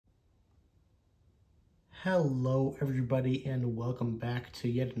Hello everybody and welcome back to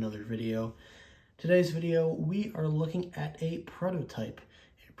yet another video. Today's video we are looking at a prototype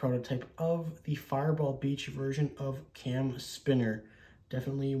of the Fireball Beach version of Cam Spinner.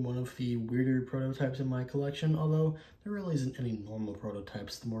 Definitely one of the weirder prototypes in my collection, although there really isn't any normal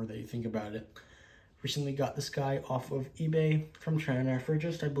prototypes the more that you think about it. Recently got this guy off of eBay from China for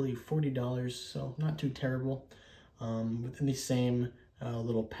just I believe $40, so not too terrible. Within the same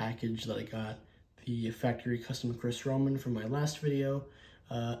little package that I got the factory custom Chris Roman from my last video,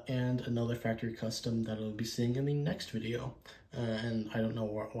 and another factory custom that I'll be seeing in the next video. And I don't know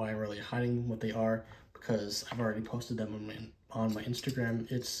why I'm really hiding what they are, because I've already posted them on my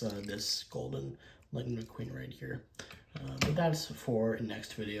Instagram. It's this golden Lightning McQueen right here. But that's for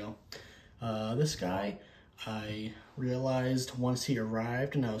next video. This guy, I realized once he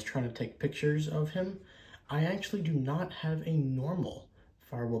arrived and I was trying to take pictures of him, I actually do not have a normal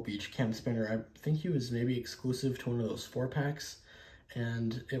Fireball Beach Cam Spinner. I think he was maybe exclusive to one of those 4-packs,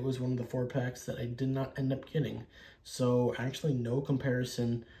 and it was one of the 4-packs that I did not end up getting. So actually no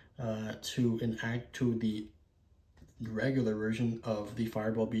comparison to the regular version of the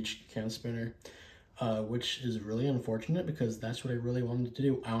Fireball Beach Cam Spinner, which is really unfortunate because that's what I really wanted to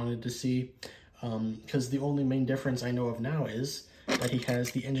do. I wanted to see, because the only main difference I know of now is that he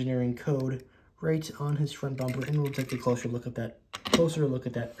has the engineering code right on his front bumper, and we'll take a closer look at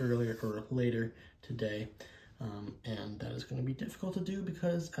that earlier or later today. And that is going to be difficult to do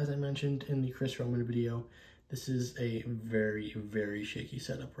because, as I mentioned in the Chris Roman video, this is a very, very shaky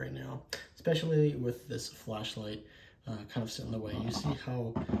setup right now, especially with this flashlight kind of sitting in the way. You see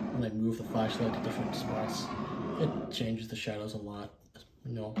how when I move the flashlight to different spots, it changes the shadows a lot.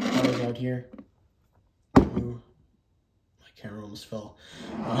 You know, shadows out here. Ooh, my camera almost fell.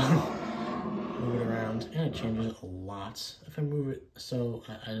 Move it around, and it changes a lot. If I move it, so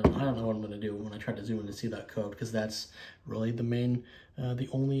I don't know what I'm gonna do when I try to zoom in to see that code, because that's really the main, the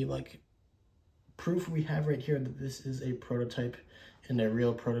only like proof we have right here that this is a prototype, and a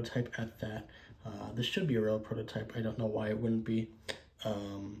real prototype at that. This should be a real prototype. I don't know why it wouldn't be,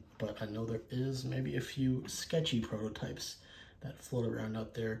 but I know there is maybe a few sketchy prototypes that float around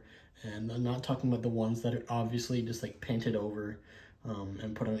out there, and I'm not talking about the ones that are obviously just like painted over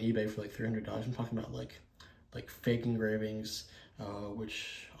and put on eBay for like $300. I'm talking about like fake engravings,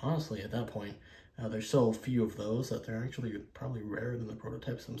 which honestly at that point there's so few of those that they're actually probably rarer than the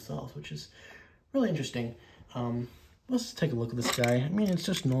prototypes themselves, which is really interesting. Let's take a look at this guy. I mean, it's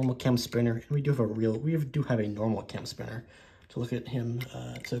just normal Cam Spinner, and we do have a normal Cam Spinner to look at him,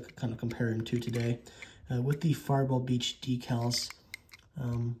 to kind of compare him to today. With the Fireball Beach decals,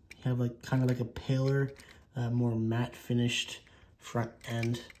 you have like kind of like a paler, more matte finished front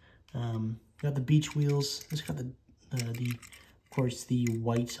end. Got the beach wheels. It's got of course the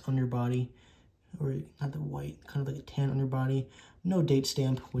white underbody, or not the white, kind of like a tan underbody. No date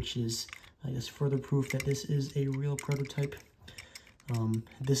stamp, which is I guess further proof that this is a real prototype.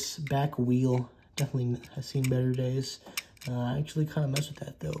 This back wheel definitely has seen better days. I actually kind of mess with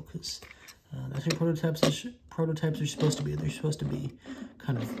that though, because that's what prototypes are supposed to be. They're supposed to be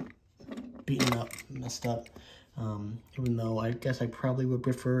kind of beaten up, messed up. Even though I guess I probably would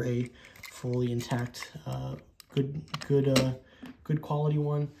prefer a fully intact, good quality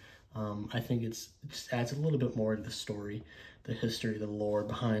one. I think it just adds a little bit more to the story, the history, the lore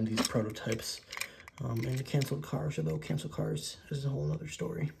behind these prototypes. And the canceled cars, although canceled cars is a whole other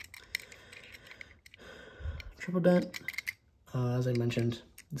story. Triple Dent, as I mentioned,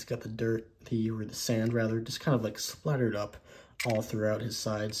 it's got the dirt, or the sand rather, just kind of like splattered up all throughout his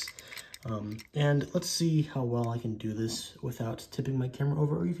sides. And let's see how well I can do this without tipping my camera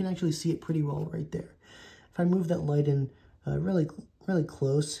over, or you can actually see it pretty well right there. If I move that light in really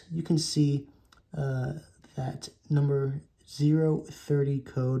close, you can see that number 030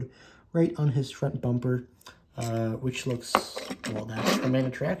 code right on his front bumper, which looks, well, that's the main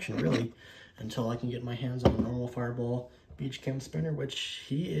attraction really, until I can get my hands on a normal Fireball Beach Cam Spinner, which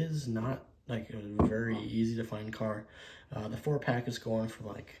he is not like a very easy to find car. The 4-pack is going for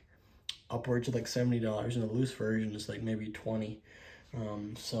like upwards of like $70, and the loose version is like maybe $20.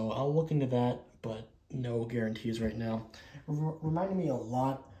 So I'll look into that, but no guarantees right now. Reminded me a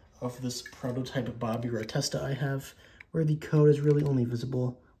lot of this prototype Bobby Ratesta I have, where the code is really only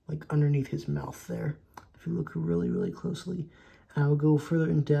visible like underneath his mouth there, if you look really closely. And I'll go further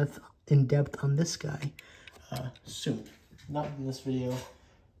in depth on this guy soon. Not in this video,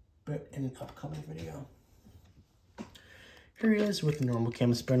 but in an upcoming video. Here he is with the normal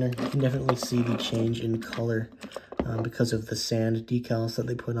Cam Spinner. You can definitely see the change in color because of the sand decals that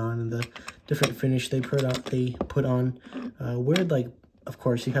they put on and the different finish they put on. Weird, like, of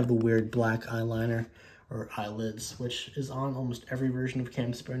course, you have the weird black eyeliner or eyelids, which is on almost every version of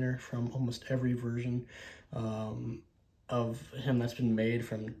Cam Spinner from almost every version of him that's been made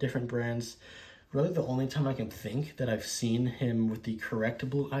from different brands. Really, the only time I can think that I've seen him with the correct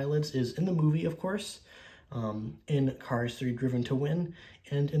blue eyelids is in the movie, of course, in Cars 3 Driven to Win,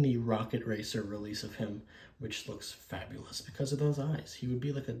 and in the Rocket Racer release of him, which looks fabulous because of those eyes. He would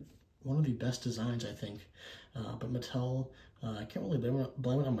be like one of the best designs, I think. But Mattel, I can't really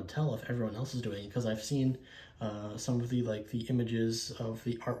blame it on Mattel if everyone else is doing it, because I've seen some of the images of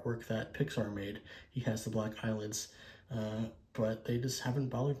the artwork that Pixar made. He has the black eyelids. But they just haven't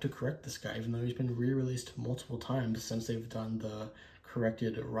bothered to correct this guy, even though he's been re-released multiple times since they've done the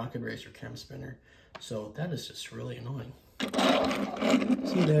corrected Rocket Racer Cam Spinner. So that is just really annoying.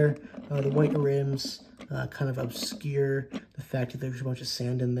 See there, the white rims kind of obscure the fact that there's a bunch of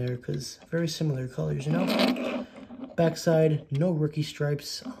sand in there, because very similar colors, you know? Backside, no rookie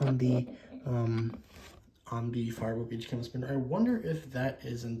stripes on the Fireball Beach Cam Spinner. I wonder if that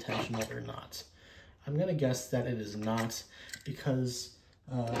is intentional or not. I'm gonna guess that it is not, because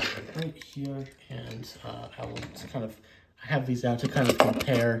right here, and I will just kind of have these out to kind of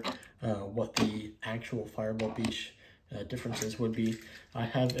compare what the actual Fireball Beach differences would be. I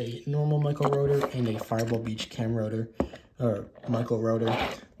have a normal micro rotor and a Fireball Beach cam rotor, or micro rotor.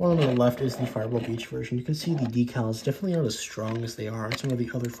 One on the left is the Fireball Beach version. You can see the decals definitely not as strong as they are on some of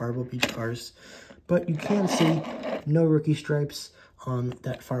the other Fireball Beach cars, but you can see no rookie stripes on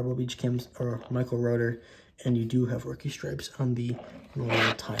that Fireball Beach cams or micro rotor, and you do have rookie stripes on the normal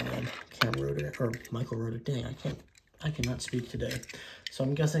Thailand cam rotor or micro rotor. Dang, I cannot speak today. So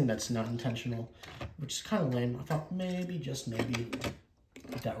I'm guessing that's not intentional, which is kind of lame. I thought maybe, just maybe,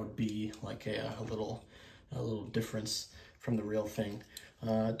 that would be like a little difference from the real thing.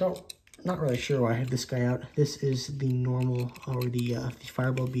 Not really sure why I have this guy out. This is the normal, or the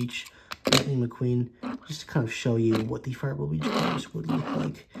Fireball Beach Lightning McQueen, just to kind of show you what the Fireball Beach cars would look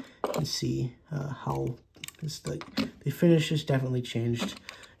like. You can see how it's the finish has definitely changed,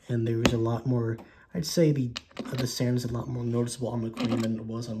 and there was a lot more. I'd say the sand is a lot more noticeable on McQueen than it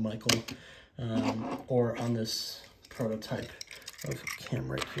was on Michael, or on this prototype of Cam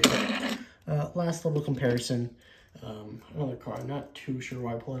right here. Last little comparison. Another car, I'm not too sure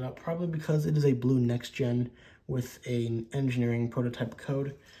why I pulled it up. Probably because it is a blue next gen with an engineering prototype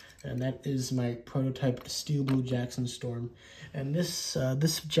code. And that is my prototype Steel Blue Jackson Storm. And this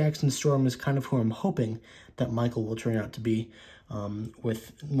Jackson Storm is kind of who I'm hoping that Michael will turn out to be,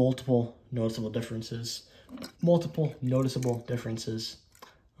 with multiple noticeable differences.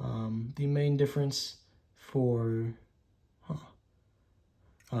 The main difference for,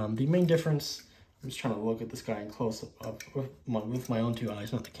 I'm just trying to look at this guy in close up with my own two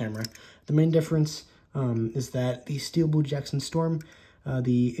eyes, not the camera. The main difference is that the Steel Blue Jackson Storm,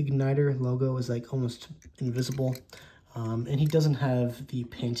 the igniter logo is like almost invisible, and he doesn't have the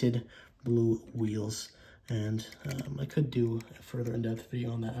painted blue wheels. And I could do a further in-depth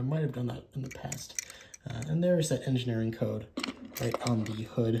video on that. I might have done that in the past. And there's that engineering code right on the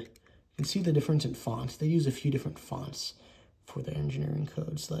hood. You can see the difference in fonts. They use a few different fonts for their engineering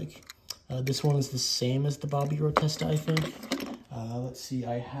codes. Like this one is the same as the Bobby Rotesta, I think. Let's see,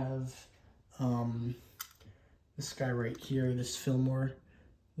 I have this guy right here, this Fillmore.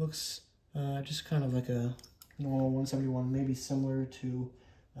 Looks just kind of like a normal 171, maybe similar to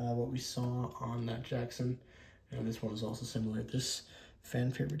what we saw on that Jackson. And this one is also similar. This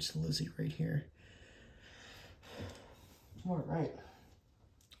fan favorite's Lizzie right here. All right.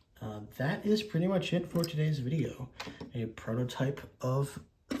 That is pretty much it for today's video. A prototype of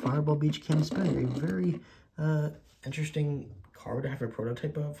Fireball Beach Cam Spinner. A very interesting car to have a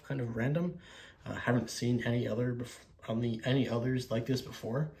prototype of, kind of random. Haven't seen any others like this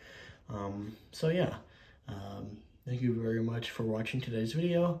before. So yeah, thank you very much for watching today's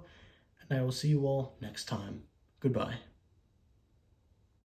video, and I will see you all next time. Goodbye.